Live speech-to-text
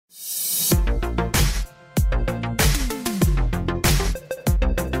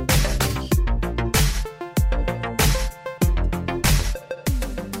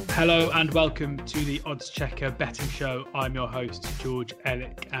Hello and welcome to the Odds Checker betting show. I'm your host, George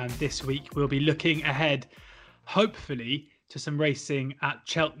Ellick, and this week we'll be looking ahead, hopefully, to some racing at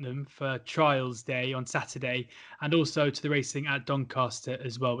Cheltenham for Trials Day on Saturday, and also to the racing at Doncaster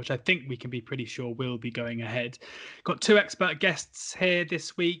as well, which I think we can be pretty sure will be going ahead. Got two expert guests here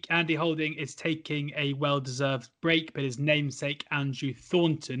this week. Andy Holding is taking a well-deserved break, but his namesake, Andrew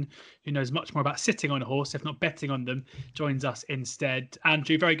Thornton, who knows much more about sitting on a horse, if not betting on them, joins us instead.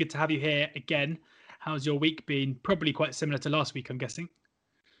 Andrew, very good to have you here again. How's your week been? Probably quite similar to last week, I'm guessing.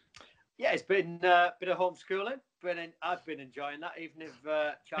 Yeah, it's been a bit of homeschooling. I've been enjoying that, even if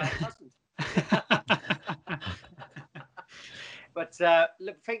Charlie hasn't. But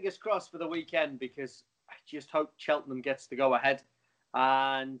look, fingers crossed for the weekend, because I just hope Cheltenham gets to go ahead.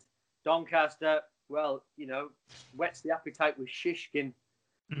 And Doncaster, well, whets the appetite with Shishkin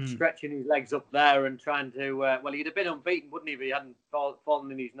stretching his legs up there and trying to... well, he'd have been unbeaten, wouldn't he, if he hadn't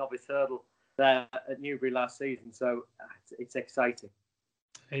fallen in his novice hurdle there at Newbury last season. So it's exciting.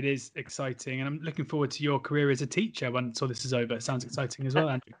 It is exciting, and I'm looking forward to your career as a teacher once all this is over. It sounds exciting as well,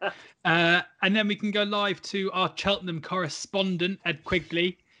 Andrew. And then we can go live to our Cheltenham correspondent, Ed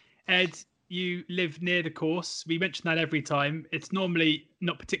Quigley. Ed, you live near the course. We mention that every time. It's normally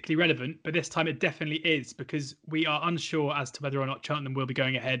not particularly relevant, but this time it definitely is, because we are unsure as to whether or not Cheltenham will be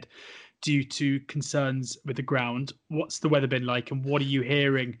going ahead due to concerns with the ground. What's the weather been like, and what are you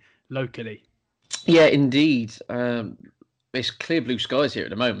hearing locally? Yeah, indeed. It's clear blue skies here at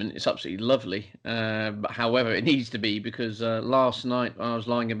the moment. It's absolutely lovely. However, it needs to be, because last night when I was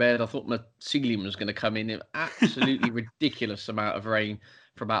lying in bed, I thought my ceiling was going to come in. An absolutely ridiculous amount of rain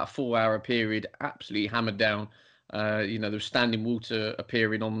for about a 4-hour period. Absolutely hammered down. There was standing water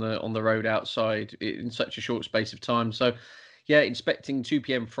appearing on the road outside in such a short space of time. So, yeah, inspecting 2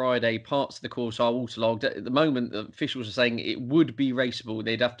 p.m. Friday, parts of the course are waterlogged. At the moment, the officials are saying it would be raceable.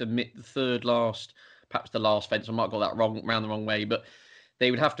 They'd have to admit the third last, perhaps the last fence. I might have got that wrong, round the wrong way, but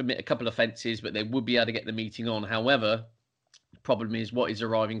they would have to admit a couple of fences, but they would be able to get the meeting on. However, the problem is what is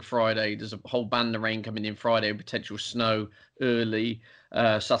arriving Friday. There's a whole band of rain coming in Friday, potential snow early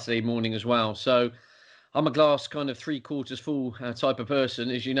Saturday morning as well. So I'm a glass kind of 3/4 full type of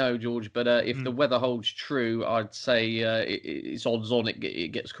person, as you know, George. But if the weather holds true, I'd say it's odds on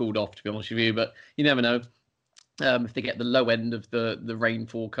it gets cooled off, to be honest with you. But you never know. If they get the low end of the rain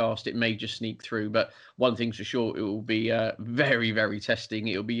forecast, it may just sneak through. But one thing's for sure, it will be very, very testing.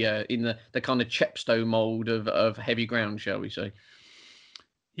 It will be in the kind of Chepstow mould of heavy ground, shall we say.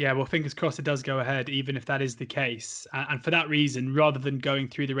 Yeah, well, fingers crossed it does go ahead, even if that is the case. And for that reason, rather than going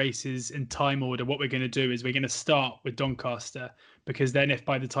through the races in time order, what we're going to do is we're going to start with Doncaster, because then if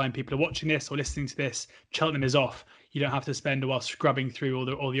by the time people are watching this or listening to this, Cheltenham is off, you don't have to spend a while scrubbing through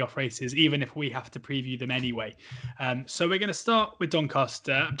all the off races, even if we have to preview them anyway. So we're going to start with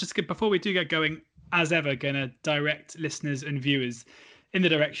Doncaster. I'm just before we do get going, as ever, going to direct listeners and viewers in the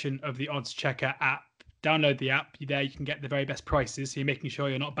direction of the Odds Checker app. Download the app. There you can get the very best prices. So you're making sure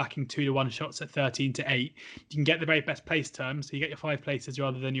you're not backing 2-1 shots at 13-8. You can get the very best place terms. So you get your 5 places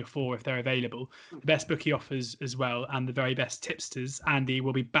rather than your 4 if they're available. The best bookie offers as well, and the very best tipsters. Andy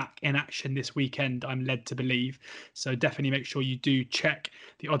will be back in action this weekend, I'm led to believe. So definitely make sure you do check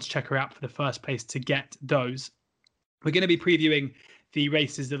the Odds Checker app for the first place to get those. We're going to be previewing the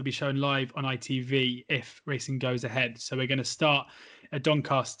races that will be shown live on ITV if racing goes ahead. So we're going to start at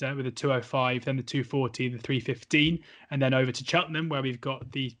Doncaster with the 2:05, then the 2:40, the 3:15, and then over to Cheltenham where we've got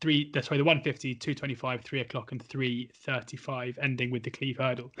the 1:50, 2:25, 3 o'clock, and 3:35, ending with the Cleve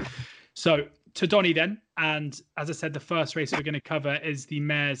Hurdle. So to Donny then, and as I said, the first race we're going to cover is the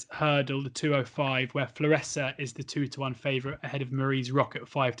Mares' Hurdle, the 2:05, where Floressa is the 2-1 favourite ahead of Marie's Rock at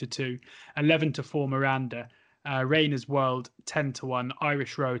 5-2, 11-4 Miranda. Rainer's World 10-1,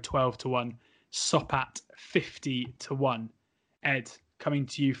 Irish Row 12-1, Sopat 50-1. Ed, coming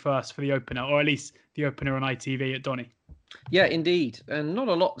to you first for the opener, or at least the opener on ITV at Donny. Yeah, indeed. And not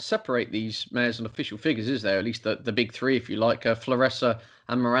a lot to separate these mares on official figures, is there? At least the big three, if you like. Floressa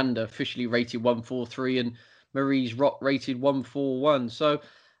and Miranda officially rated 143 and Marie's Rock rated 141. So,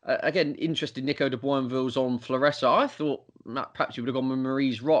 again, interested Nico de Boinville's on Floressa. I thought perhaps you would have gone with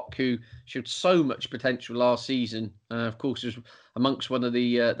Marie's Rock, who showed so much potential last season. Of course, was amongst one of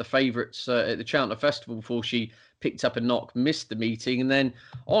the favourites at the Cheltenham Festival before she picked up a knock, missed the meeting, and then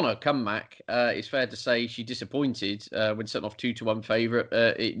on her comeback, it's fair to say she disappointed when sent off 2-1 favourite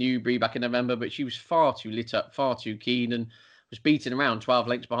at Newbury back in November, but she was far too lit up, far too keen, and was beaten around 12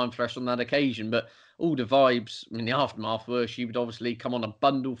 lengths behind Floressa on that occasion. But all the vibes in the aftermath were she would obviously come on a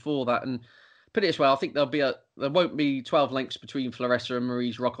bundle for that. And put it this way, I think there won't be 12 lengths between Floressa and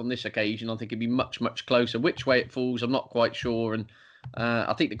Marie's Rock on this occasion. I think it'd be much, much closer. Which way it falls, I'm not quite sure. And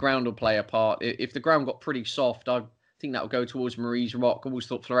I think the ground will play a part. If the ground got pretty soft, I think that will go towards Marie's Rock. I always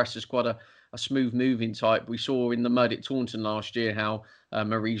thought Floresa's quite a smooth moving type. We saw in the mud at Thornton last year how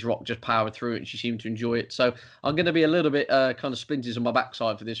Marie's Rock just powered through it and she seemed to enjoy it. So I'm going to be a little bit kind of splinters on my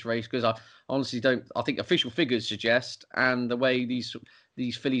backside for this race because I honestly don't. I think official figures suggest, and the way these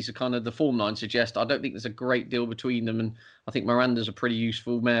fillies are kind of the form line suggest, I don't think there's a great deal between them. And I think Miranda's a pretty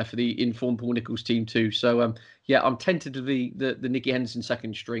useful mare for the informed Paul Nicholls team too. So yeah, I'm tempted to the Nicky Henderson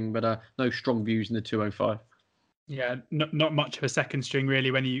second string, but no strong views in the 205. Yeah, not much of a second string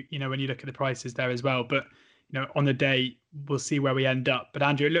really when you look at the prices there as well. But on the day we'll see where we end up. But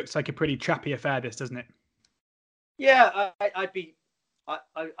Andrew, it looks like a pretty trappy affair, this, doesn't it? Yeah,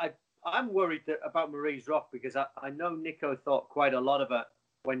 I'm worried about Marie's Rock because I know Nico thought quite a lot of it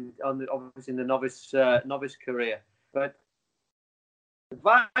when obviously in the novice career, but the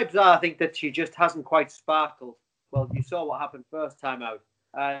vibes are I think that she just hasn't quite sparkled. Well, you saw what happened first time out,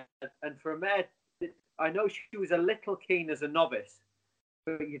 and for a mare, I know she was a little keen as a novice,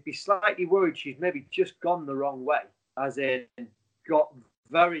 but you'd be slightly worried she's maybe just gone the wrong way, as in got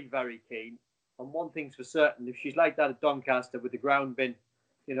very, very keen. And one thing's for certain, if she's like that at Doncaster with the ground bin,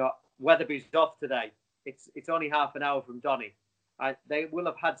 Weatherby's off today. It's only half an hour from Donny. They will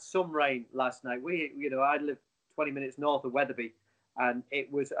have had some rain last night. I live 20 minutes north of Weatherby, and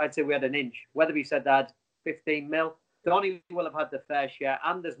I'd say we had an inch. Weatherby said they had 15 mil. Donny will have had the fair share,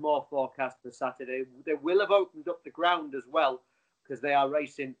 and there's more forecast for Saturday. They will have opened up the ground as well because they are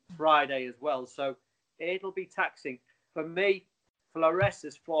racing Friday as well. So it'll be taxing. For me,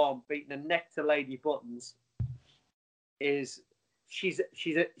 Floresa's form beating a neck to Lady Buttons is she's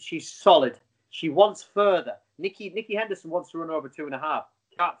solid. She wants further. Nicky Henderson wants to run over 2.5.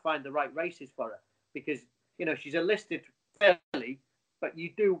 Can't find the right races for her because she's a listed fairly, but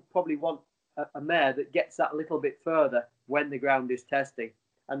you do probably want a mare that gets that little bit further when the ground is testing.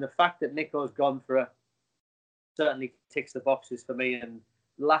 And the fact that Nico's gone for her certainly ticks the boxes for me. And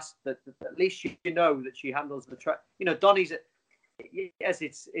at least you know that she handles the track. Donny's yes,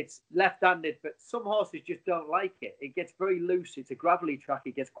 it's left-handed, but some horses just don't like it. It gets very loose. It's a gravelly track.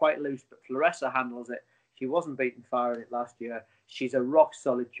 It gets quite loose, but Floresa handles it. She wasn't beaten far in it last year. She's a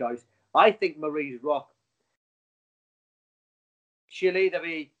rock-solid choice. I think Marie's Rock, she'll either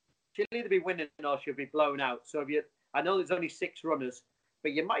be winning or she'll be blown out. So I know there's only 6 runners,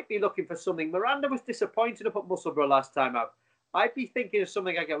 but you might be looking for something. Miranda was disappointed up at Musselburgh last time out. I'd be thinking of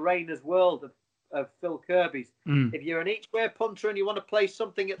something like a Rainer's World of Phil Kirby's. If you're an each-way punter and you want to play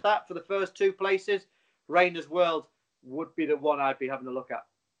something at that for the first 2 places, Rainer's World would be the one I'd be having a look at.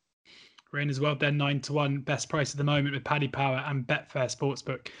 Rainer's World, then 9-1, best price at the moment with Paddy Power and Betfair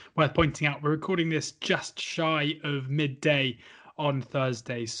Sportsbook. Worth pointing out, we're recording this just shy of midday on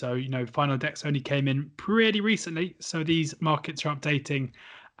Thursday. So, final decks only came in pretty recently. So these markets are updating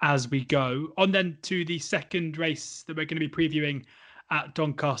as we go. On then to the second race that we're going to be previewing at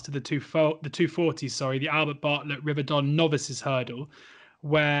Doncaster, the 240, the Albert Bartlett River Don Novices Hurdle,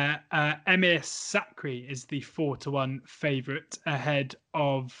 where Emir Sakri is the 4-1 favourite ahead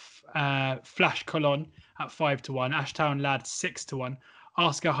of Flash Colon at 5-1, Ashtown Lad 6-1,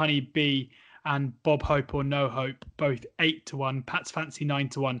 Oscar Honey B and Bob Hope or No Hope both 8-1, Pat's Fancy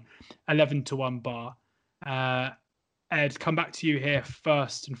 9-1, 11-1 bar. Ed, come back to you here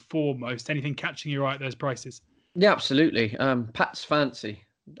first and foremost. Anything catching your eye at those prices? Yeah, absolutely. Pat's Fancy,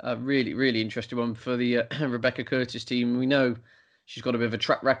 a really, really interesting one for the Rebecca Curtis team. We know she's got a bit of a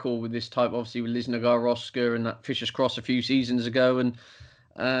track record with this type, obviously with Liz Nagar-Oscar and that Fisher's Cross a few seasons ago.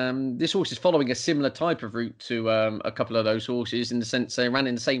 And this horse is following a similar type of route to a couple of those horses in the sense they ran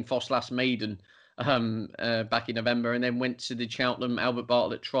in the same Foss Last Maiden back in November and then went to the Cheltenham Albert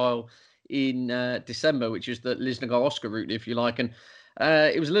Bartlett trial in December, which is the Liz Nagar-Oscar route, if you like. And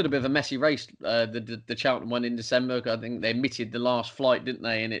it was a little bit of a messy race, the Cheltenham one in December. I think they omitted the last flight, didn't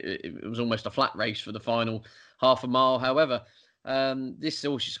they? And it was almost a flat race for the final half a mile. However, this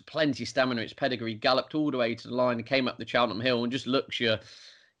horse has plenty of stamina. Its pedigree galloped all the way to the line and came up the Cheltenham Hill and just looks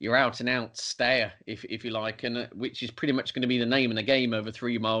your out and out stayer, if you like, and which is pretty much going to be the name of the game over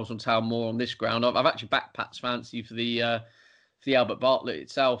 3 miles on Town Moor on this ground. I've actually backed Pat's Fancy for the Albert Bartlett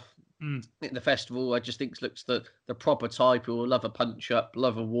itself. At the festival, I just think it looks the proper type who will love a punch up,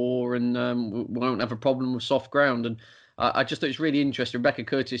 love a war, and won't have a problem with soft ground. And I just thought it's really interesting. Rebecca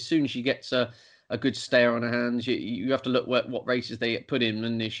Curtis, as soon as she gets a good stare on her hands, you have to look what races they put in.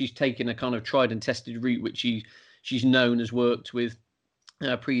 And she's taken a kind of tried and tested route, which she's known has worked with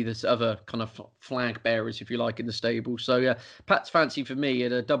previous other kind of flag bearers, if you like, in the stable. So yeah, Pat's Fancy for me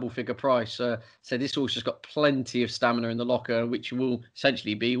at a double figure price. So this horse has got plenty of stamina in the locker, which will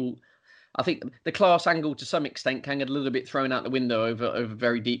essentially be I think the class angle to some extent can get a little bit thrown out the window over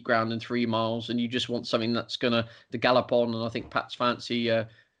very deep ground and 3 miles, and you just want something that's going to gallop on. And I think Pat's Fancy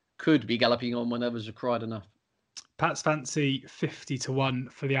could be galloping on when others have cried enough. Pat's Fancy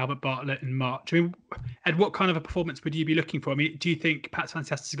 50-1 for the Albert Bartlett in March. I mean, Ed, what kind of a performance would you be looking for? I mean, do you think Pat's Fancy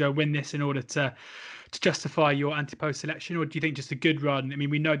has to go win this in order to justify your anti-post selection, or do you think just a good run? I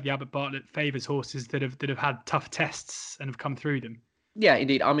mean, we know the Albert Bartlett favours horses that have had tough tests and have come through them. Yeah,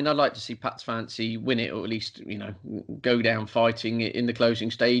 indeed. I mean, I'd like to see Pat's Fancy win it, or at least go down fighting in the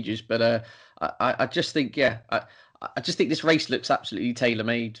closing stages. But I just think, I just think this race looks absolutely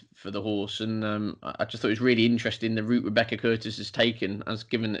tailor-made for the horse, and I just thought it was really interesting the route Rebecca Curtis has taken, as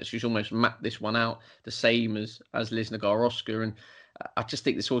given that she's almost mapped this one out the same as Liz Nagara-Oscar, and I just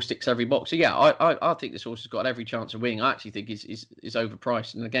think this horse ticks every box. So yeah, I think this horse has got every chance of winning. I actually think is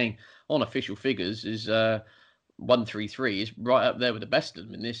overpriced, and again, on official figures is 133 is right up there with the best of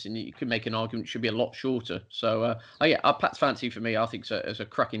them in this, and you could make an argument it should be a lot shorter. So Pat's Fancy for me, I think is a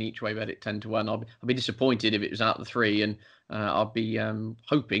cracking each way bet at 10-1. I'll be disappointed if it was out of the 3, and I'll be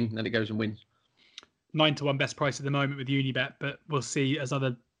hoping that it goes and wins. 9-1 best price at the moment with Unibet, but we'll see as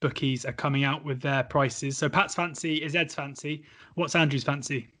other bookies are coming out with their prices. So Pat's Fancy is Ed's fancy. What's Andrew's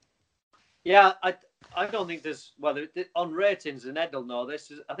fancy? Yeah, I don't think there's, on ratings, and Ed will know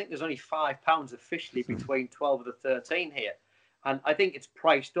this, I think there's only £5 officially between 12 of the 13 here. And I think it's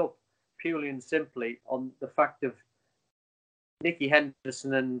priced up purely and simply on the fact of Nicky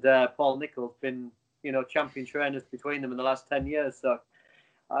Henderson and Paul Nicholls been, champion trainers between them in the last 10 years. So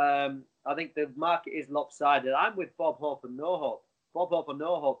I think the market is lopsided. I'm with Bob Hope and No Hope. Bob Hope and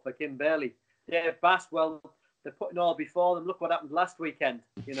No Hope for Kim Bailey. Dave Bass, they're putting all before them. Look what happened last weekend.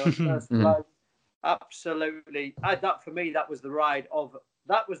 First flight. Absolutely. That for me, that was the ride.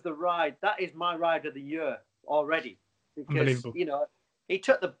 That is my ride of the year already. Because, he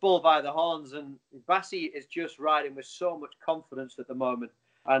took the bull by the horns, and Bassey is just riding with so much confidence at the moment.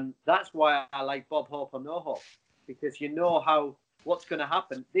 And that's why I like Bob Hope or No Hope, because you know what's going to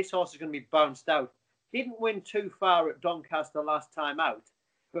happen. This horse is going to be bounced out. Didn't win too far at Doncaster last time out,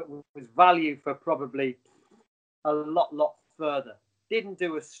 but was value for probably a lot further. Didn't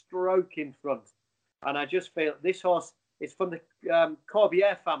do a stroke in front. And I just feel this horse is from the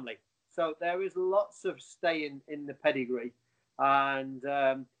Corbière family. So there is lots of staying in the pedigree. And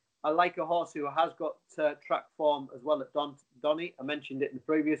I like a horse who has got track form as well at Donny. I mentioned it in the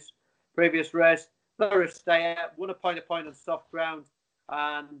previous race. Thorough stayer, won a point on soft ground.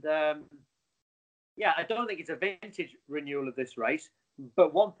 And I don't think it's a vintage renewal of this race.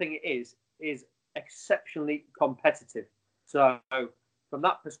 But one thing it is exceptionally competitive. So from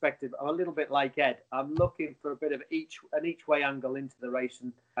that perspective, I'm a little bit like Ed. I'm looking for a bit of an each way angle into the race,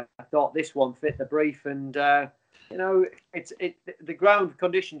 and I thought this one fit the brief. And it's the ground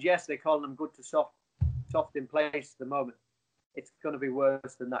conditions. Yes, they're calling them good to soft in place at the moment. It's going to be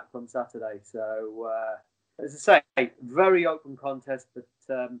worse than that come Saturday. So as I say, very open contest. But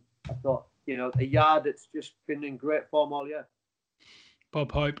I thought a yard that's just been in great form all year.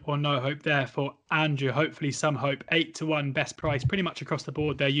 Bob Hope or No Hope there for Andrew. Hopefully some hope. 8-1 best price pretty much across the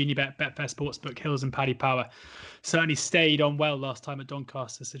board there. Unibet, Betfair Sportsbook, Hills and Paddy Power certainly stayed on well last time at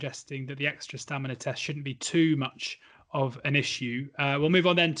Doncaster, suggesting that the extra stamina test shouldn't be too much of an issue. We'll move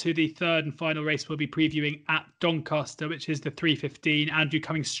on then to the third and final race we'll be previewing at Doncaster, which is the 3:15. Andrew,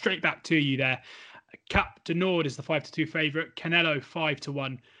 coming straight back to you there. Cap de Nord is the 5-2 favourite. Canelo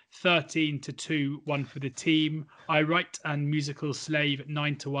 5-1. 13-2, 1 for the team. I Write and Musical Slave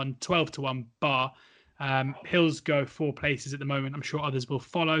 9-1, 12-1 bar. Hills go 4 places at the moment. I'm sure others will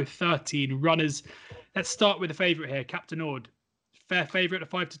follow. 13 runners. Let's start with the favourite here, Cap de Nord. Fair favourite at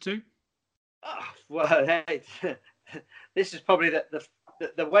 5-2. Well, hey, this is probably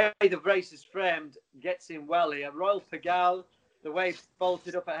the way the race is framed gets in well here. Royal Pigalle, the way it's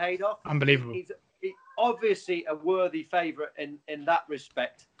bolted up at Haydock. Unbelievable. He's obviously a worthy favourite in that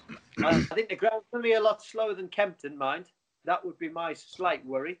respect. I think the ground's going to be a lot slower than Kempton, mind. That would be my slight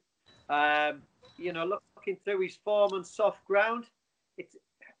worry. Looking through his form on soft ground, it's,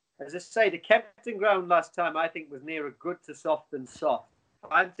 as I say, the Kempton ground last time I think was near a good to soft and soft.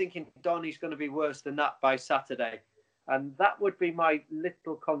 I'm thinking Donny's going to be worse than that by Saturday. And that would be my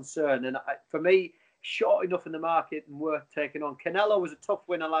little concern. And for me, short enough in the market and worth taking on. Canelo was a tough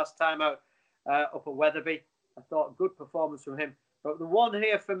winner last time out up at Wetherby. I thought a good performance from him. But the one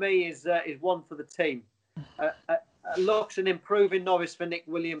here for me is one for the team. Looks an improving novice for Nick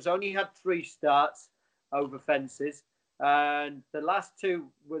Williams. Only had 3 starts over fences. And the last 2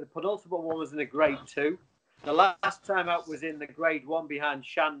 were the penultimate one was in a grade 2. The last time out was in the grade 1 behind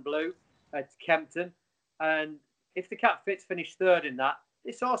Shan Blue at Kempton. And if the Cat Fits finished 3rd in that,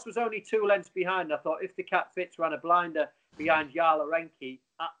 this horse was only 2 lengths behind. I thought if the Cat Fitz ran a blinder behind Yala Renke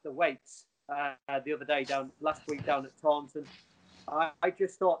at the weights the other day, last week down at Thornton, I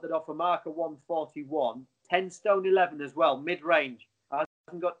just thought that off a marker 141, 10 stone 11 as well, mid-range,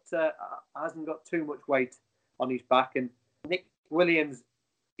 hasn't got too much weight on his back. And Nick Williams,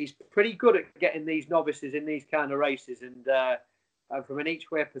 he's pretty good at getting these novices in these kind of races. And from an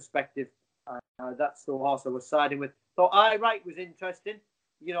each-way perspective, that's the horse I was siding with. Thought I Right was interesting.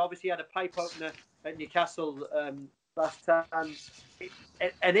 You know, obviously he had a pipe opener at Newcastle last time.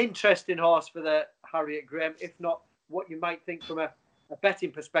 An interesting horse for the Harriet Graham, if not what you might think from a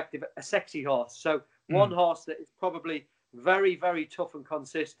betting perspective, a sexy horse. So one horse that is probably very, very tough and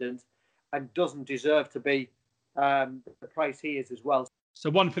consistent and doesn't deserve to be the price he is as well. So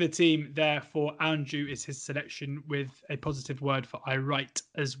one for the team there for Andrew is his selection, with a positive word for I Right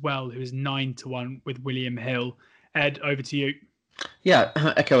as well, who is 9-1 with William Hill. Ed, over to you. Yeah,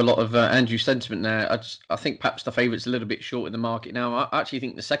 I echo a lot of Andrew's sentiment there. I think perhaps the favourite's a little bit short in the market now. I actually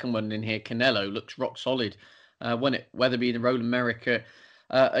think the second one in here, Canelo, looks rock solid. Won it Weatherby in the Royal America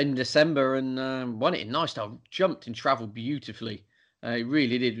in December, and won it in nice style. Jumped and travelled beautifully. He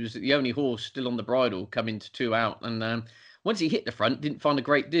really did. It was the only horse still on the bridle coming to 2 out. And once he hit the front, didn't find a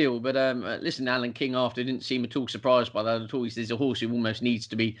great deal. But listen, Alan King after didn't seem at all surprised by that at all. He says a horse who almost needs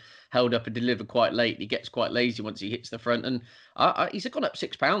to be held up and delivered quite late. He gets quite lazy once he hits the front. And he's gone up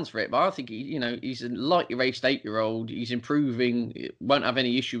 £6 for it. But I think, he's a lightly raced 8-year-old. He's improving. Won't have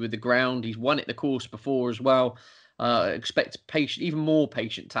any issue with the ground. He's won it the course before as well. Expect patient, even more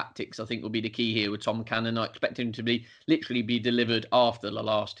patient tactics, I think, will be the key here with Tom Cannon. I expect him to literally be delivered after the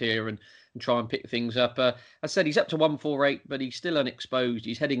last here and try and pick things up. I said he's up to 148, but he's still unexposed.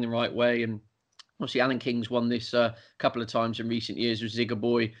 He's heading the right way. And obviously, Alan King's won this a couple of times in recent years with Zigger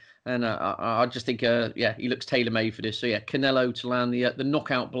Boy. And I just think, he looks tailor-made for this. So, Canelo to land the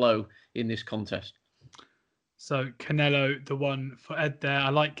knockout blow in this contest. So Canelo, the one for Ed there. I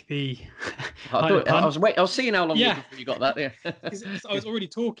like the. I was seeing how long before you got that there. I was already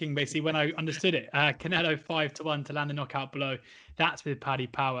talking basically when I understood it. Canelo 5-1 to land the knockout blow. That's with Paddy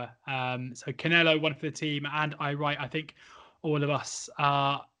Power. So Canelo, one for the team, and I think all of us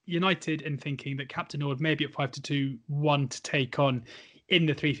are united in thinking that Captain Ord may be at 5-2, one to take on in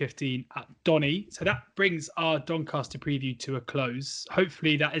the 3:15 at Donny. So that brings our Doncaster preview to a close.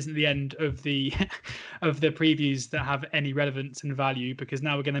 Hopefully that isn't the end of the of the previews that have any relevance and value, because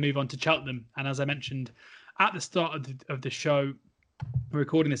now we're going to move on to Cheltenham. And as I mentioned at the start of the show, we're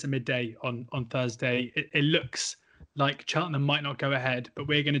recording this at midday on Thursday. It looks like Cheltenham might not go ahead, but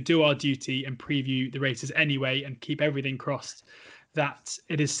we're going to do our duty and preview the races anyway and keep everything crossed that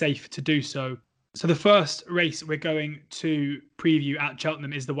it is safe to do so. So the first race we're going to preview at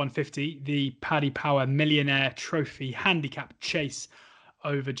Cheltenham is the 150, the Paddy Power Millionaire Trophy Handicap Chase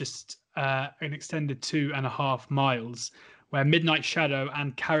over just an extended 2.5 miles, where Midnight Shadow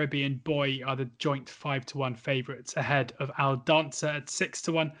and Caribbean Boy are the joint 5-1 favourites ahead of Al Dancer at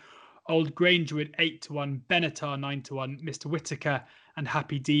 6-1, Old Grangewood 8-1, Benatar 9-1, Mr. Whitaker and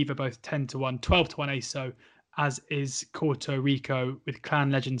Happy Diva both 10-1, 12-1 ASO, as is Puerto Rico with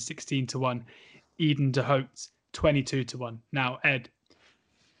Clan Legend 16-1. Eden de Hote 22-1. Now, Ed,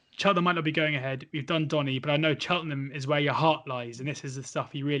 Cheltenham might not be going ahead. We've done Donny, but I know Cheltenham is where your heart lies, and this is the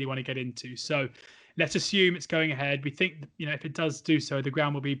stuff you really want to get into. So let's assume it's going ahead. We think, if it does do so, the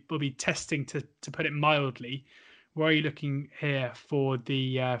ground will be testing, to put it mildly. Where are you looking here for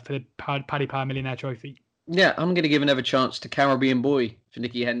the Paddy Power Millionaire Trophy? Yeah, I'm going to give another chance to Caribbean Boy for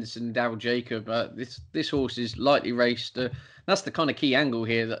Nicky Henderson and Daryl Jacob. This horse is lightly raced. That's the kind of key angle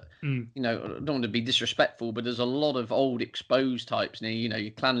here that, I don't want to be disrespectful, but there's a lot of old exposed types now.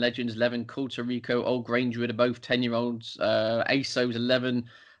 Your Clan Legends 11, Puerto Rico, Old Grangewood are both 10-year-olds, ASO's 11,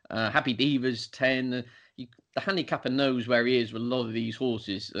 Happy Divas 10. The handicapper knows where he is with a lot of these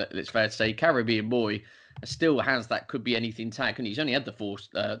horses. It's fair to say Caribbean Boy still has that could be anything tag, and he's only had the 4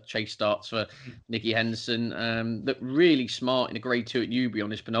 chase starts for Nicky Henderson. Looked really smart in a Grade 2 at Newbury on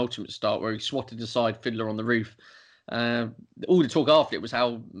his penultimate start, where he swatted aside Fiddler on the Roof. All the talk after it was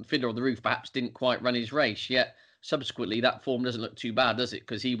how Fiddler on the Roof perhaps didn't quite run his race, yet subsequently that form doesn't look too bad, does it?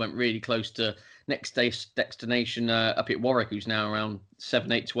 Because he went really close to next day's destination up at Warwick, who's now around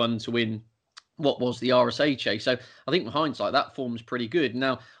 7-8-1 to win what was the RSA chase. So I think with hindsight, that form's pretty good.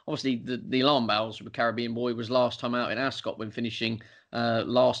 Now, obviously, the alarm bells with Caribbean Boy was last time out in Ascot when finishing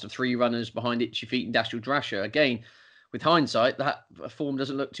last of 3 runners behind Itchy Feet and Dashel Drasher. Again, with hindsight, that form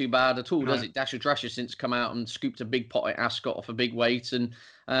doesn't look too bad at all, does it? Dashel Drasher since come out and scooped a big pot at Ascot off a big weight. And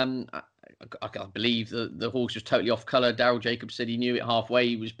I believe the horse was totally off colour. Daryl Jacobs said he knew it halfway.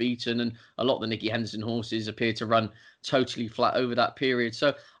 He was beaten, and a lot of the Nicky Henderson horses appear to run totally flat over that period.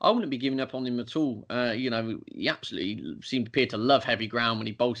 So I wouldn't be giving up on him at all. He absolutely seemed to appear to love heavy ground when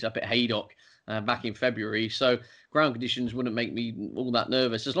he bolted up at Haydock back in February. So ground conditions wouldn't make me all that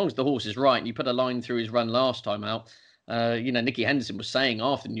nervous as long as the horse is right. And you put a line through his run last time out. Nicky Henderson was saying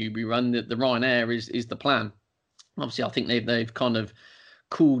after Newbury run that the Ryanair is the plan. Obviously, I think they've kind of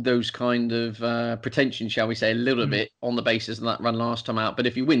cooled those kind of pretensions, shall we say, a little bit on the basis of that run last time out. But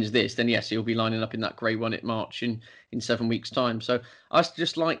if he wins this, then yes, he'll be lining up in that Grade 1 at March in 7 weeks' time. So I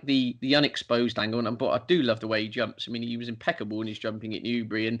just like the unexposed angle, but I do love the way he jumps. I mean, he was impeccable in his jumping at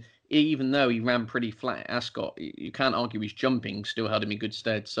Newbury, and even though he ran pretty flat at Ascot, you can't argue his jumping still held him in good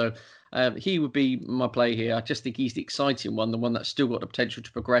stead. So he would be my play here. I just think he's the exciting one, the one that's still got the potential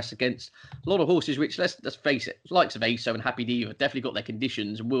to progress against a lot of horses, which, let's face it, likes of ASO and Happy Diva, definitely got their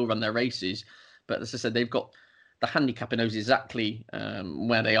conditions and will run their races. But as I said, they've got the handicapper knows exactly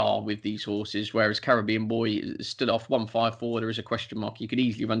where they are with these horses, whereas Caribbean Boy stood off 154. There is a question mark. You could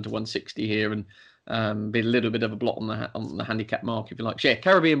easily run to 160 here and be a little bit of a blot on the handicap mark, if you like. So yeah,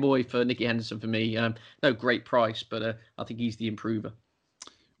 Caribbean Boy for Nicky Henderson for me. No great price, but I think he's the improver.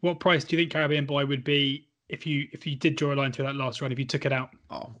 What price do you think Caribbean Boy would be if you did draw a line through that last run, if you took it out?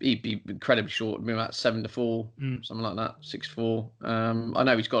 Oh, he'd be incredibly short, maybe about 7-4, something like that, 6-4. I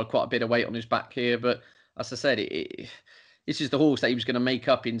know he's got quite a bit of weight on his back here, but as I said, this is the horse that he was going to make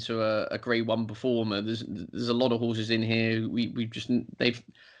up into a Grade 1 performer. There's a lot of horses in here. They've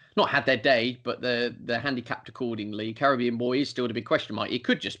not had their day, but they're handicapped accordingly. Caribbean Boy is still a big question mark. It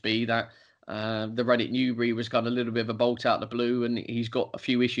could just be that the run at Newbury was kind of a little bit of a bolt out of the blue, and he's got a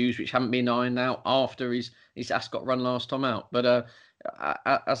few issues which haven't been ironed out after his Ascot run last time out. But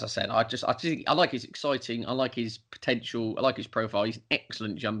as I said, I like his exciting. I like his potential. I like his profile. He's an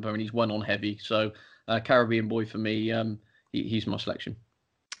excellent jumper, and he's won on heavy. So Caribbean Boy for me, he's my selection.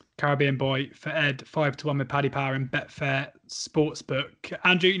 Caribbean Boy for Ed, 5-1 with Paddy Power and Betfair Sportsbook.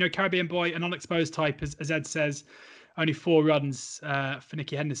 Andrew, Caribbean Boy, an unexposed type, as Ed says. Only 4 runs for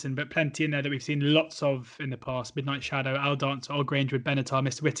Nicky Henderson, but plenty in there that we've seen lots of in the past. Midnight Shadow, Al Dancer, Old Grange with Benatar,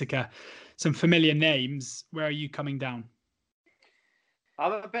 Mr. Whittaker. Some familiar names. Where are you coming down?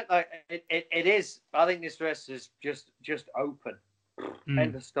 I'm a bit like it is. I think this race is just open.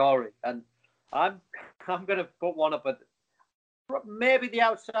 End of story. And I'm going to put one up at maybe the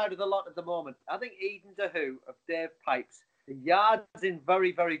outside of the lot at the moment. I think Eden Dahoo of Dave Pipes. The yard's in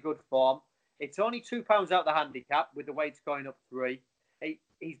very, very good form. It's only £2 out the handicap with the weights going up 3.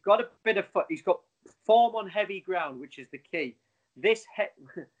 He's got a bit of foot. He's got form on heavy ground, which is the key. This,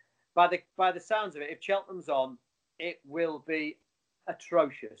 by the sounds of it, if Cheltenham's on, it will be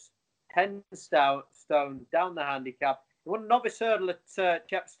atrocious. 10 stone down the handicap. He won a novice hurdle at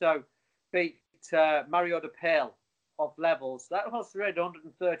Chepstow, beat Mario de Pale off levels. That horse read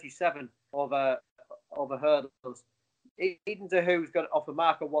 137 over hurdles. Eden Dahoo's got off a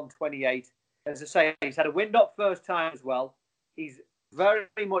mark of 128. As I say, he's had a wind up first time as well. He's very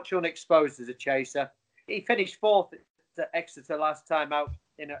much unexposed as a chaser. He finished 4th at Exeter last time out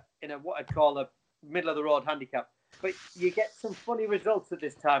in a what I'd call a middle of the road handicap. But you get some funny results at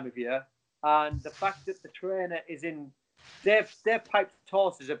this time of year, and the fact that the trainer is in their Pipes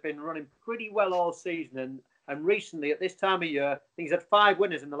horses have been running pretty well all season, and recently at this time of year, I think he's had 5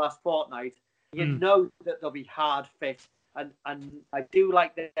 winners in the last fortnight. You know that they'll be hard fit. And I do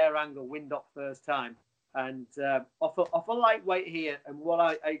like their angle, wind up first time. And off a lightweight here, and what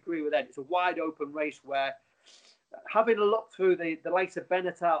I agree with Ed, it's a wide open race where having a look through the likes of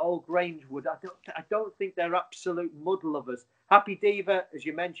Benatar, Old Grangewood, I don't think they're absolute mud lovers. Happy Diva, as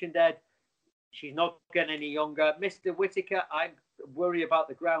you mentioned, Ed, she's not getting any younger. Mr. Whittaker, I worry about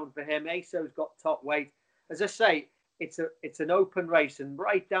the ground for him. ASO's got top weight. As I say, it's an open race, and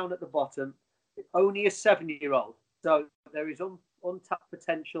right down at the bottom, only a 7-year-old. So there is untapped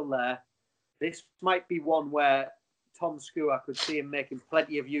potential there. This might be one where Tom Skua could see him making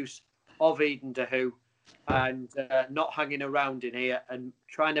plenty of use of Eden Dahoo and not hanging around in here and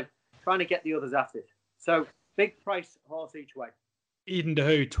trying to get the others at it. So big price horse each way. Eden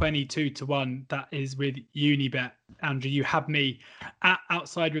Dahoo 22-1. That is with Unibet. Andrew, you have me at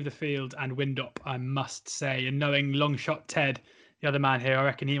outsider of the field and wind up, I must say. And knowing long shot Ted, the other man here, I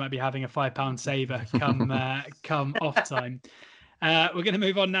reckon he might be having a £5 saver come off time. We're going to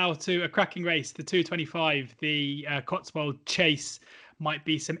move on now to a cracking race, the 225. The Cotswold Chase might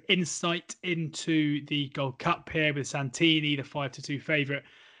be some insight into the Gold Cup here with Santini, the 5-2 favourite,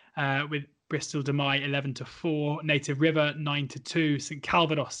 with Bristol Demai 11-4, Native River 9-2, St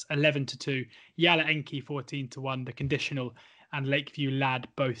Calvados 11-2, Yala Enki 14-1, the conditional and Lakeview Lad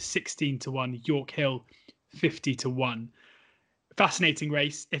both 16-1. York Hill 50-1. Fascinating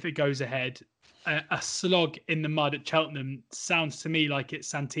race if it goes ahead. A slog in the mud at Cheltenham sounds to me like it's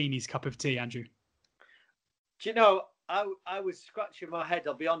Santini's cup of tea, Andrew. Do you know, I was scratching my head,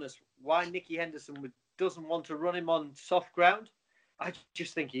 I'll be honest, why Nicky Henderson doesn't want to run him on soft ground. I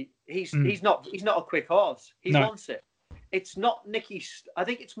just think he's not a quick horse. He wants it. It's not Nicky's. I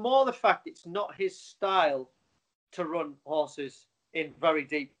think it's more the fact it's not his style to run horses in very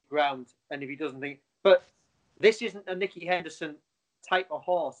deep ground. And if he doesn't think, but this isn't a Nicky Henderson type of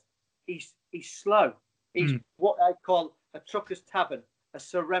horse. He's slow. He's what I call a trucker's tavern, a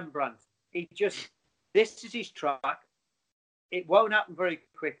Sir Rembrandt. This is his track. It won't happen very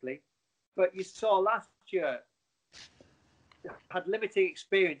quickly. But you saw last year, had limited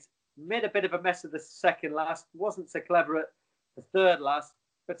experience, made a bit of a mess of the second last, wasn't so clever at the third last,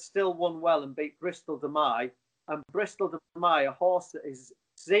 but still won well and beat Bristol de Mai. And Bristol de Mai, a horse that is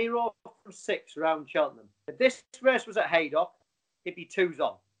 0 from 6 around Cheltenham. If this race was at Haydock, it'd be 2s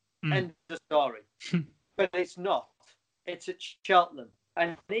on. End of story. But it's not. It's at Cheltenham.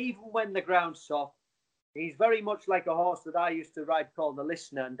 And even when the ground's soft, he's very much like a horse that I used to ride called the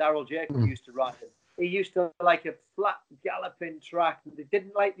Listener, and Darryl Jacob used to ride him. He used to like a flat galloping track, and he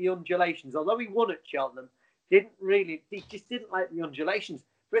didn't like the undulations. Although he won at Cheltenham, he just didn't like the undulations.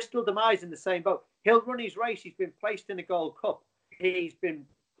 Bristol de Mai's in the same boat. He'll run his race. He's been placed in a Gold Cup. He's been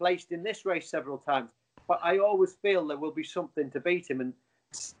placed in this race several times. But I always feel there will be something to beat him. And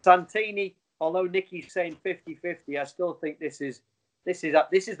Santini, although Nicky's saying 50-50, I still think this is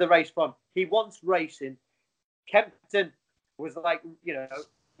the race for him. He wants racing. Kempton was like,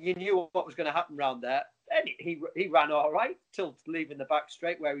 you knew what was going to happen round there. And he ran all right till leaving the back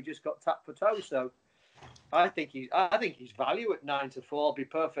straight where he just got tapped for toe. So I think he's value at 9-4. I'll be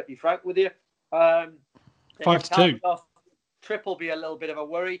perfectly frank with you. 5-2. Triple be a little bit of a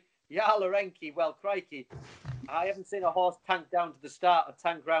worry. Yalarenki, well, crikey. I haven't seen a horse tank down to the start or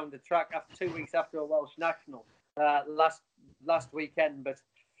tank round the track after 2 weeks after a Welsh National last weekend, but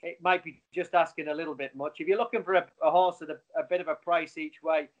it might be just asking a little bit much. If you're looking for a horse at a bit of a price each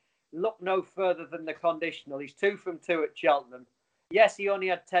way, look no further than the conditional. He's 2 from 2 at Cheltenham. Yes, he only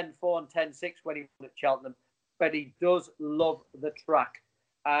had 10-4 and 10-6 when he won at Cheltenham, but he does love the track.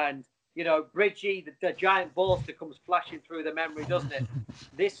 And, Bridgie, the giant bolster comes flashing through the memory, doesn't it?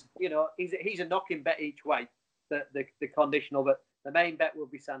 This, he's a knocking bet each way, the conditional, but the main bet will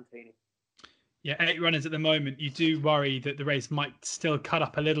be Santini. Yeah, 8 runners at the moment. You do worry that the race might still cut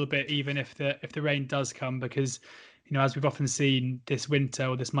up a little bit, even if the rain does come, because, as we've often seen this winter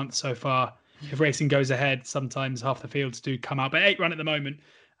or this month so far, if racing goes ahead, sometimes half the fields do come out. But 8 run at the moment,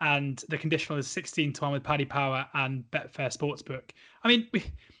 and the conditional is 16-1 with Paddy Power and Betfair Sportsbook. I mean,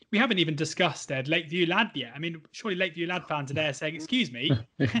 we haven't even discussed Lakeview Lad yet. I mean, surely Lakeview Lad fans are there saying, "Excuse me,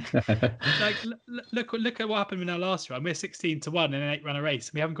 like look at what happened in our last run. We're 16-1 in an 8-runner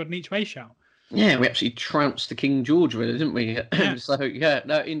race. We haven't got an each way shout." Yeah, we actually trounced the King George with it, didn't we? Yeah. So, yeah,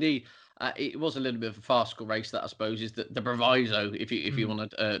 no, indeed. It was a little bit of a farcical race, that I suppose, is the proviso, if you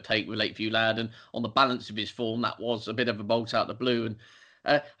want to take with Lakeview Lad. And on the balance of his form, that was a bit of a bolt out of the blue. And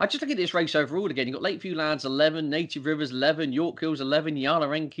I just look at this race overall again. You've got Lakeview Lads 11, Native Rivers 11, York Hills 11,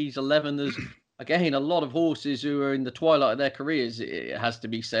 Yalarenki's 11. There's, again, a lot of horses who are in the twilight of their careers, it has to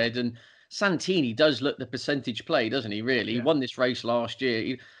be said. And Santini does look the percentage play, doesn't he, really? Yeah. He won this race last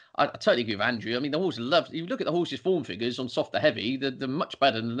year. I totally agree with Andrew. I mean, the horse loves. You look at the horse's form figures on soft to heavy; they're much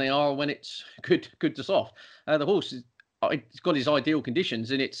better than they are when it's good to soft. The horse it's got his ideal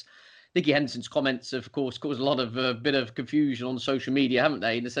conditions, and it's Nicky Henderson's comments, of course, caused a lot of bit of confusion on social media, haven't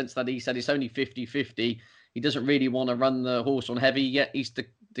they? In the sense that he said it's only 50-50. He doesn't really want to run the horse on heavy, yet he's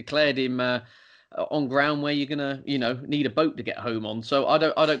declared him on ground where you're gonna, need a boat to get home on. So I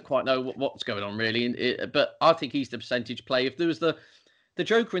don't quite know what's going on really, but I think he's the percentage play. If there was the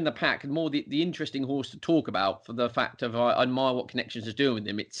joker in the pack and more the interesting horse to talk about for the fact of I admire what Connections is doing with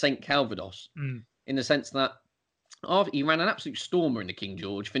him, it's St. Calvados, in the sense that he ran an absolute stormer in the King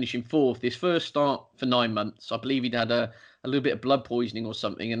George, finishing 4th. His first start for 9 months. I believe he'd had a little bit of blood poisoning or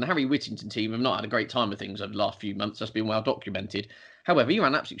something. And the Harry Whittington team have not had a great time of things over the last few months. That's been well documented. However, he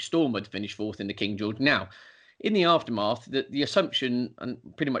ran an absolute stormer to finish 4th in the King George. Now, in the aftermath, the assumption, and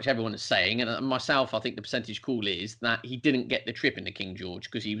pretty much everyone is saying, and myself, I think the percentage call is that he didn't get the trip in the King George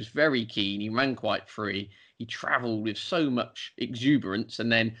because he was very keen. He ran quite free. He travelled with so much exuberance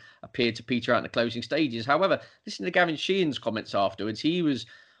and then appeared to peter out in the closing stages. However, listen to Gavin Sheehan's comments afterwards. He was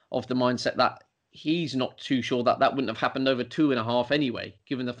of the mindset that he's not too sure that wouldn't have happened over 2.5 anyway,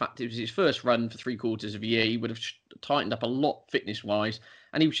 given the fact it was his first run for 3/4 of a year. He would have tightened up a lot fitness-wise,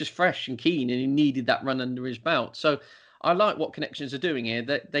 and he was just fresh and keen, and he needed that run under his belt. So I like what Connections are doing here.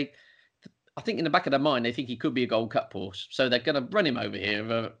 I think in the back of their mind, they think he could be a Gold Cup horse. So they're going to run him over here,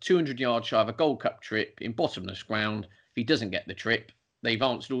 a 200 yard shy of a Gold Cup trip in bottomless ground. If he doesn't get the trip, they've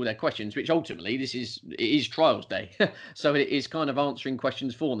answered all their questions, which ultimately it is trials day. So it is kind of answering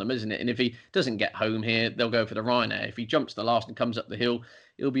questions for them, isn't it? And if he doesn't get home here, they'll go for the Ryanair. If he jumps the last and comes up the hill,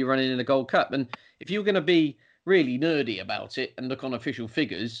 he'll be running in the Gold Cup. And if you're going to be really nerdy about it and look on official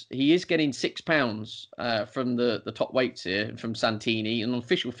figures, he is getting £6 from the top weights here from Santini, and on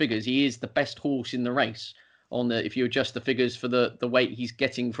official figures he is the best horse in the race on the, if you adjust the figures for the weight he's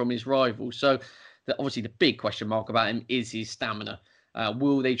getting from his rivals. So obviously the big question mark about him is his stamina.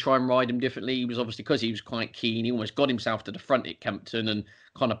 Will they try and ride him differently? He was obviously, because he was quite keen, he almost got himself to the front at Kempton and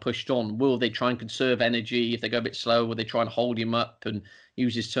kind of pushed on. Will they try and conserve energy if they go a bit slow? Will they try and hold him up and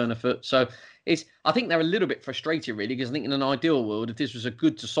use his turn of foot? So I think they're a little bit frustrated, really, because I think in an ideal world, if this was a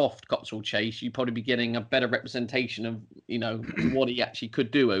good to soft Cotswold chase, you'd probably be getting a better representation of, what he actually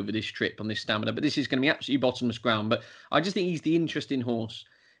could do over this trip on this stamina. But this is going to be absolutely bottomless ground. But I just think he's the interesting horse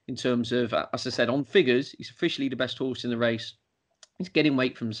in terms of, as I said, on figures, he's officially the best horse in the race. He's getting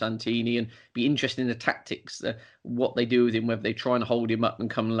weight from Santini, and be interested in the tactics, what they do with him, whether they try and hold him up and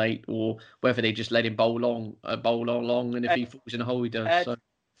come late, or whether they just let him bowl on long, and if he falls in a hole, he does. So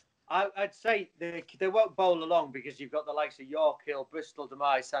I'd say they won't bowl along because you've got the likes of York Hill, Bristol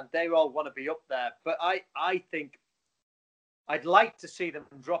Demise, and they all want to be up there. But I think I'd like to see them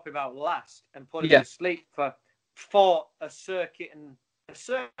drop him out last and put him to sleep for a circuit and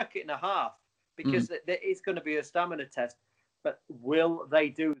a half, because there is going to be a stamina test. But will they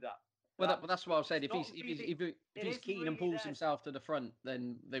do that? Well, that's what I've said. If he's keen and pulls himself to the front,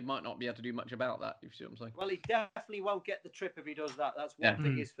 then they might not be able to do much about that. If you see what I'm saying. Well, he definitely won't get the trip if he does that. That's one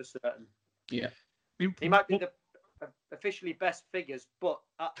thing is for certain. Yeah, he might be the officially best figures, but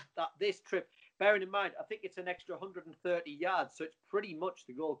at this trip, bearing in mind, I think it's an extra 130 yards, so it's pretty much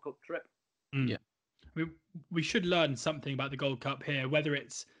the Gold Cup trip. Yeah. We should learn something about the Gold Cup here, whether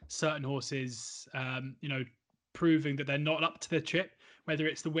it's certain horses, proving that they're not up to the trip, whether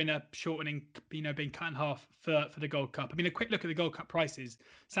it's the winner shortening, being cut in half for the Gold Cup. I mean, a quick look at the Gold Cup prices.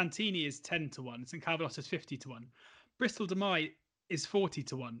 Santini is 10-1. St Calvados is 50-1. Bristol Demise is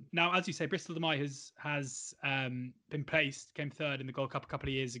 40-1. Now, as you say, Bristol Demise has been placed, came third in the Gold Cup a couple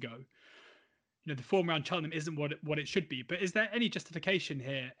of years ago. The form around Cheltenham isn't what it should be. But is there any justification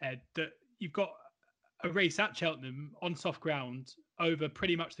here, Ed, that you've got a race at Cheltenham on soft ground over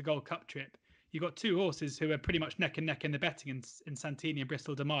pretty much the Gold Cup trip? You've got two horses who are pretty much neck and neck in the betting in Santini and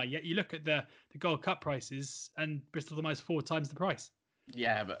Bristol Demise. Yet you look at the Gold Cup prices and Bristol Demise 4 times the price.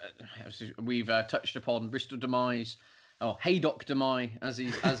 Yeah, but we've touched upon Bristol Demise, or Haydock Demise, as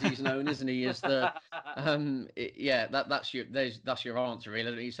he's known, isn't he? As the that's your answer, really. I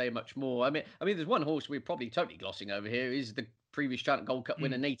don't need to say much more. I mean, there's one horse we're probably totally glossing over here, is the previous Cheltenham Gold Cup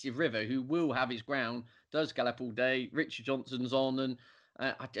winner, Native River, who will have his ground, does gallop all day. Richard Johnson's on, and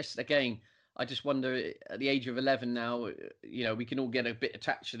I just wonder, at the age of 11 now, we can all get a bit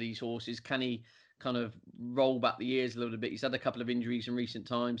attached to these horses. Can he kind of roll back the years a little bit? He's had a couple of injuries in recent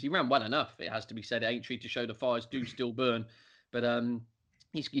times. He ran well enough, it has to be said, at Aintree, to show the fires do still burn. But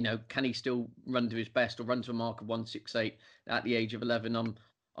he's, can he still run to his best or run to a mark of 168 at the age of 11?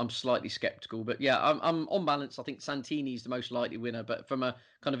 I'm slightly sceptical, but yeah, I'm on balance. I think Santini's the most likely winner, but from a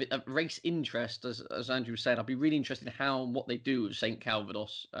kind of a race interest, as Andrew said, I'd be really interested in how and what they do with St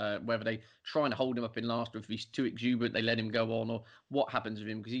Calvados, whether they try and hold him up in last, or if he's too exuberant, they let him go on, or what happens with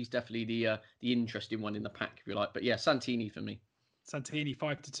him, because he's definitely the interesting one in the pack, if you like. But yeah, Santini for me. Santini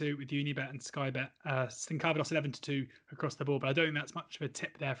 5-2 with Unibet and Sky Bet. St Calvados 11-2 across the board, but I don't think that's much of a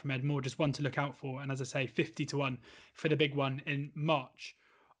tip there from Ed. More just one to look out for, and as I say, 50-1 for the big one in March.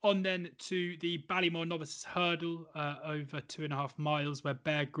 On then to the Ballymore Novices Hurdle, over 2.5 miles, where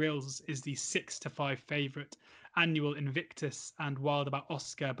Bear Grylls is the 6-5 favourite. Annual Invictus and Wild About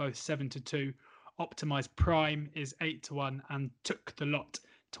Oscar both 7-2. Optimised Prime is 8-1, and Took the Lot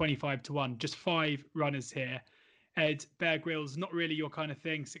 25-1. Just 5 runners here. Ed, Bear Grylls, not really your kind of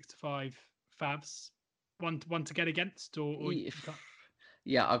thing. 6-5 favs. One to get against, or you can't?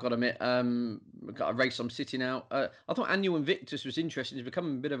 Yeah, I've got to admit, got a race I'm sitting out. I thought Annual Invictus was interesting. He's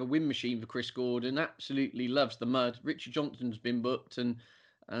become a bit of a win machine for Chris Gordon. Absolutely loves the mud. Richard Johnson's been booked, and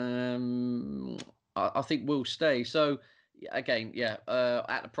I think will stay. So, again, at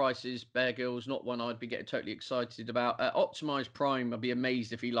the prices, Bear Grylls, not one I'd be getting totally excited about. Optimised Prime, I'd be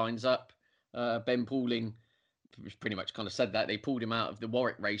amazed if he lines up. Ben Pauling pretty much kind of said that. They pulled him out of the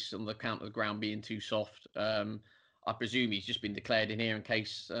Warwick race on the account of the ground being too soft. I presume he's just been declared in here in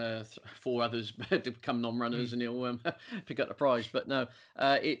case 4 others become non-runners and he'll pick up the prize. But no,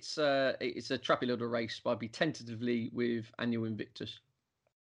 it's a trappy little race. But I'd be tentatively with Annual Invictus.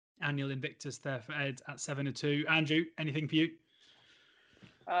 Annual Invictus there for Ed at 7-2. Andrew, anything for you?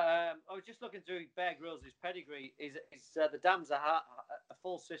 I was just looking through Bear Grylls' pedigree. The dam's a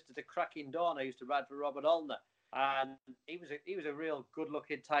full sister to Cracking Dawn. I used to ride for Robert Olner, and he was a real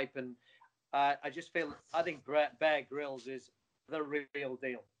good-looking type. And I think Bear Grylls is the real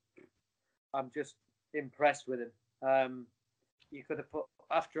deal. I'm just impressed with him. You could have put,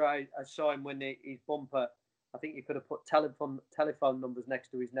 after I saw him win his bumper, I think you could have put telephone numbers next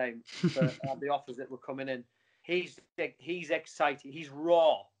to his name for the offers that were coming in. He's exciting. He's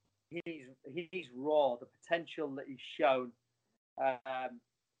raw. He's raw. The potential that he's shown.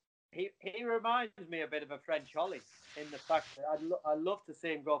 He reminds me a bit of a French Holly in the fact that I'd love to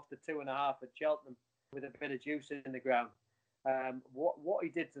see him go for the 2.5 at Cheltenham with a bit of juice in the ground. What he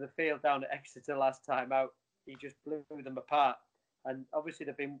did to the field down at Exeter last time out, he just blew them apart. And obviously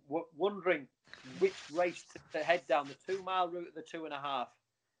they've been wondering which race to head down, the 2-mile route or the 2.5.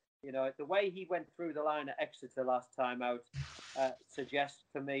 You know, the way he went through the line at Exeter last time out suggests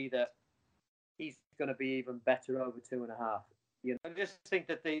to me that he's going to be even better over 2.5. You know, I just think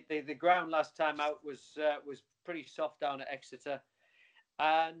that the ground last time out was pretty soft down at Exeter,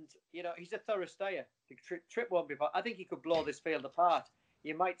 and you know he's a thorough stayer. The trip won't be far. I think he could blow this field apart.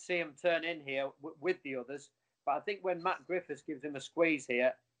 You might see him turn in here with the others, but I think when Matt Griffiths gives him a squeeze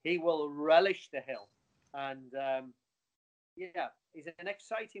here, he will relish the hill, and he's an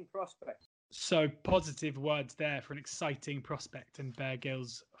exciting prospect. So positive words there for an exciting prospect and Bear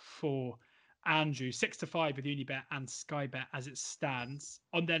Grylls for Andrew. 6-5 with Unibet and Sky Bet as it stands.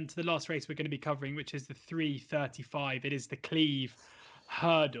 On then to the last race we're going to be covering, which is the 3:35. It is the Cleve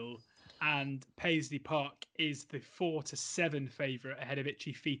Hurdle, and Paisley Park is the 4-7 favourite ahead of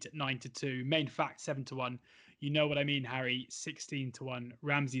Itchy Feet at 9-2. Main Fact 7-1. You know what I mean, Harry. 16-1.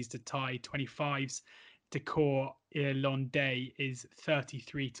 Ramsey's to tie. 25s. Decor Irlandais is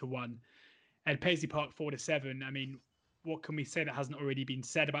 33-1. And Paisley Park 4-7. I mean, what can we say that hasn't already been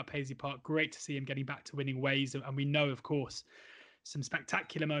said about Paisley Park? Great to see him getting back to winning ways. And we know, of course, some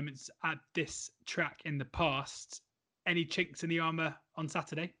spectacular moments at this track in the past. Any chinks in the armour on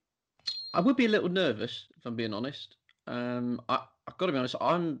Saturday? I would be a little nervous, if I'm being honest. I've got to be honest,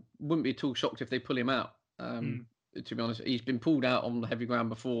 I wouldn't be at all shocked if they pull him out. To be honest, he's been pulled out on the heavy ground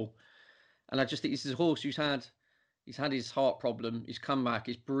before. And I just think this is a horse who's had his heart problem. He's come back.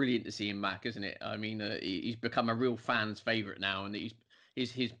 It's brilliant to see him back, isn't it? I mean, he's become a real fan's favourite now, and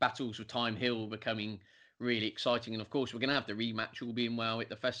his battles with Time Hill becoming really exciting. And of course, we're going to have the rematch, all being well, at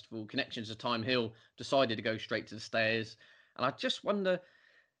the festival. Connections to Time Hill decided to go straight to the stairs, and I just wonder,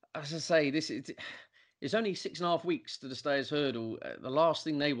 as I say, it's only 6.5 weeks to the Stayers Hurdle. The last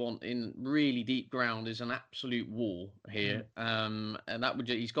thing they want in really deep ground is an absolute wall here, and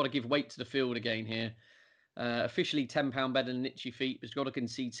he's got to give weight to the field again here. Officially £10 better than Itchy Feet, but he's got to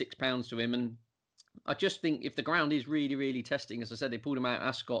concede £6 to him. And I just think if the ground is really, really testing, as I said, they pulled him out at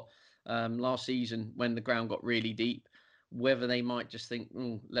Ascot last season when the ground got really deep, whether they might just think,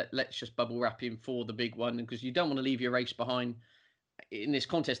 let's just bubble wrap him for the big one, because you don't want to leave your race behind in this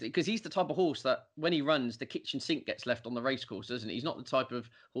contest, because he's the type of horse that when he runs, the kitchen sink gets left on the race course, doesn't he? He's not the type of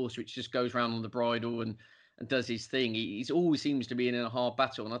horse which just goes around on the bridle and does his thing. He always seems to be in a hard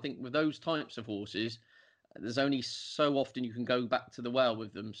battle, and I think with those types of horses, there's only so often you can go back to the well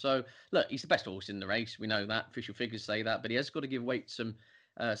with them. So look, he's the best horse in the race. We know that. Official figures say that, but he has got to give weight some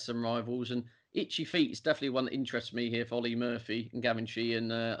rivals. And Itchy Feet is definitely one that interests me here for Ollie Murphy and Gavin Shee.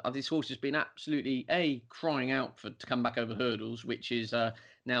 And this horse has been absolutely crying out to come back over hurdles, which is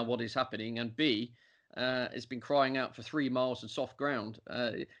now what is happening, and B, has been crying out for 3 miles of soft ground.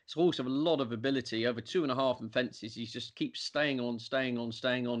 It's a horse of a lot of ability, over 2.5 in fences. He just keeps staying on.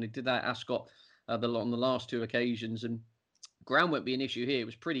 He did that at Ascot on the last 2 occasions, and ground won't be an issue here. It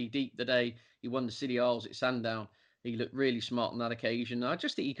was pretty deep the day he won the City Isles at Sandown. He looked really smart on that occasion. I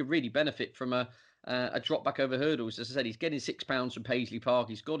just think he could really benefit from a drop back over hurdles. As I said, he's getting £6 from Paisley Park.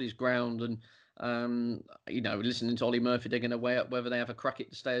 He's got his ground, and listening to Ollie Murphy, they're going to weigh up whether they have a crack at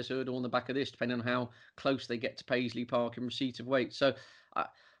the Stayers Hurdle on the back of this, depending on how close they get to Paisley Park in receipt of weight. So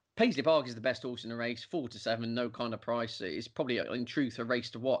Paisley Park is the best horse in the race, 4-7, no kind of price. It's probably, in truth, a race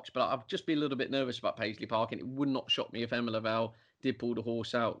to watch. But I'd just be a little bit nervous about Paisley Park, and it would not shock me if Emma Laval did pull the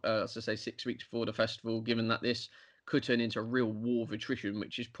horse out, as I say, 6 weeks before the festival, given that this could turn into a real war of attrition,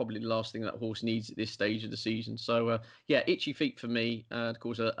 which is probably the last thing that horse needs at this stage of the season. So, Itchy Feet for me, of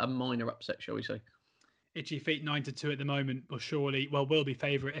course, a minor upset, shall we say. Itchy Feet 9-2 at the moment, will be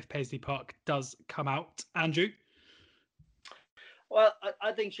favourite if Paisley Park does come out. Andrew? Well,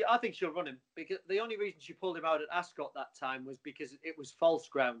 I think she'll run him, because the only reason she pulled him out at Ascot that time was because it was false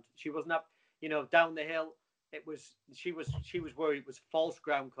ground. She wasn't up, down the hill. She was worried it was false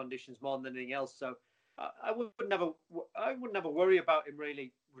ground conditions more than anything else. So I would never worry about him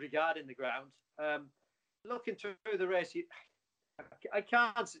really regarding the ground. Looking through the race, I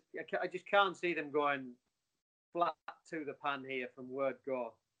just can't see them going flat to the pan here from word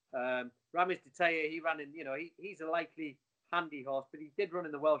go. Ramis Detaya, he ran in, he's a likely handy horse, but he did run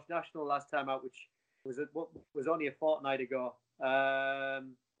in the Welsh National last time out, which was only a fortnight ago.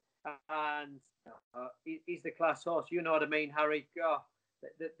 And he's the class horse. You know what I mean, Harry? Oh,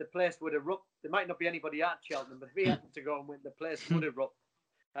 the place would erupt. There might not be anybody at Cheltenham, but if he happened to go and win, the place would erupt.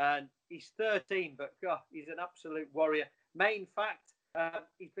 And he's 13, but he's an absolute warrior. Main fact,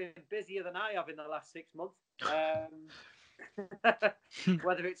 he's been busier than I have in the last 6 months.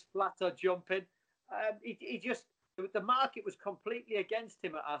 Whether it's flat or jumping, the market was completely against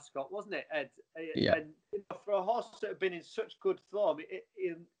him at Ascot, wasn't it, Ed? Yeah. And for a horse that had been in such good form, it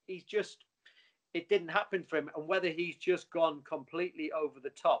didn't happen for him. And whether he's just gone completely over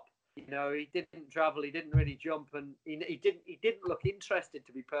the top, he didn't travel, he didn't really jump, and he didn't look interested,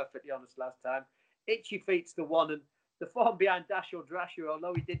 to be perfectly honest, last time. Itchy Feet's the one, and the form behind Dash or Drasher,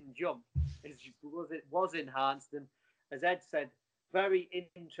 although he didn't jump, it was enhanced. And as Ed said, very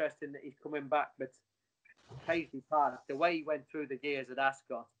interesting that he's coming back. But Paisley Park, the way he went through the gears at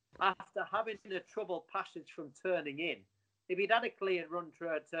Ascot, after having a trouble passage from turning in, if he'd had a clear run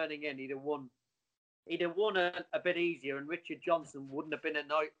through turning in, he'd have won a bit easier, and Richard Johnson wouldn't have been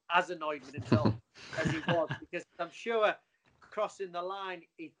as annoyed with himself as he was, because I'm sure crossing the line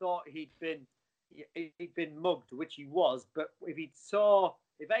he thought he'd been mugged, which he was. But if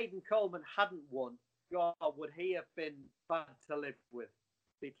Aidan Coleman hadn't won, God, would he have been bad to live with?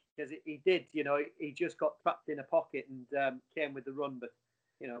 Because he did, he just got trapped in a pocket and came with the run. But,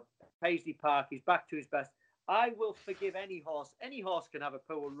 Paisley Park, he's back to his best. I will forgive any horse. Any horse can have a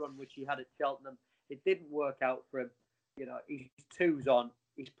poor run, which he had at Cheltenham. It didn't work out for him. He's 2's on.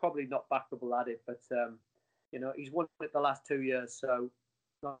 He's probably not backable at it, but, he's won it the last 2 years, so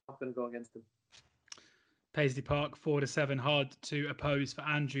not going to go against him. Paisley Park, 4-7, hard to oppose for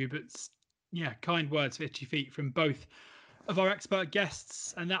Andrew, but yeah, kind words for Itchy Feet from both of our expert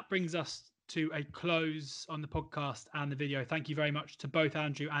guests. And that brings us to a close on the podcast and the video. Thank you very much to both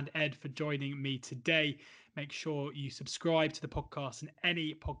Andrew and Ed for joining me today. Make sure you subscribe to the podcast on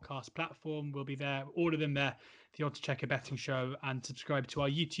any podcast platform. We'll be there, all of them there, the Odds Checker Betting Show, and subscribe to our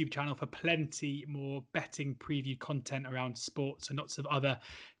YouTube channel for plenty more betting preview content around sports and lots of other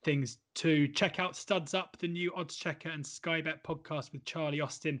things too. Check out Studs Up, the new Odds Checker and Sky Bet podcast with Charlie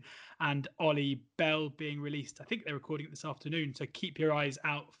Austin and Ollie Bell being released. I think they're recording it this afternoon, so keep your eyes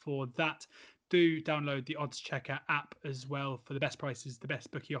out for that. Do download the Odds Checker app as well for the best prices, the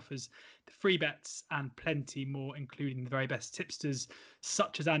best bookie offers, the free bets, and plenty more, including the very best tipsters,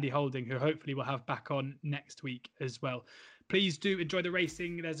 such as Andy Holding, who hopefully we'll have back on next week as well. Please do enjoy the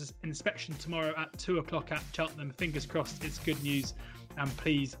racing. There's an inspection tomorrow at 2 o'clock at Cheltenham. Fingers crossed it's good news. And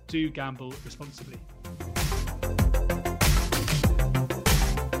please do gamble responsibly.